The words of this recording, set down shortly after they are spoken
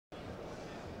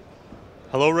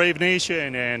Hello Rave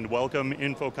Nation and welcome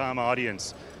InfoComm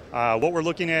audience. What we're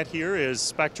looking at here is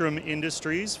Spectrum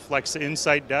Industries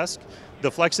Flexinsight Desk.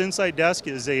 The Flexinsight Desk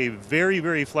is a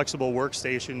very flexible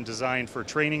workstation designed for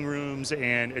training rooms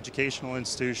and educational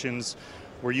institutions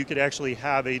where you could actually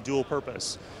have a dual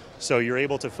purpose. So you're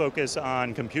able to focus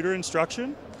on computer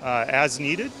instruction as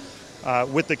needed.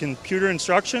 With the computer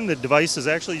instruction, the device is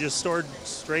actually just stored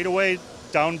straight away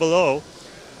down below.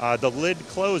 The lid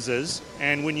closes,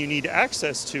 and when you need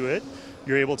access to it,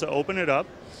 you're able to open it up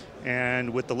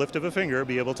and with the lift of a finger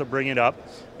be able to bring it up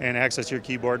and access your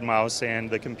keyboard, mouse, and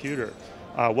the computer.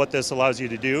 What this allows you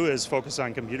to do is focus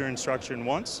on computer instruction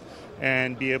once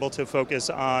and be able to focus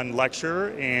on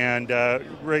lecture and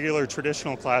regular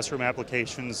traditional classroom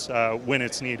applications when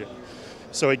it's needed.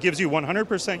 So it gives you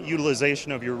 100%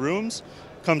 utilization of your rooms,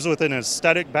 comes with an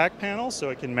aesthetic back panel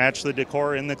so it can match the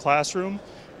decor in the classroom,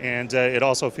 and it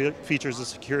also features a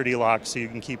security lock so you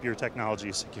can keep your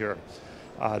technology secure.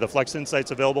 The Flexinsight's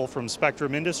available from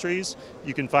Spectrum Industries.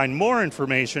 You can find more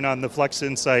information on the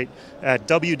Flexinsight at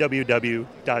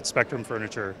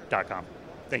www.spectrumfurniture.com.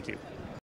 Thank you.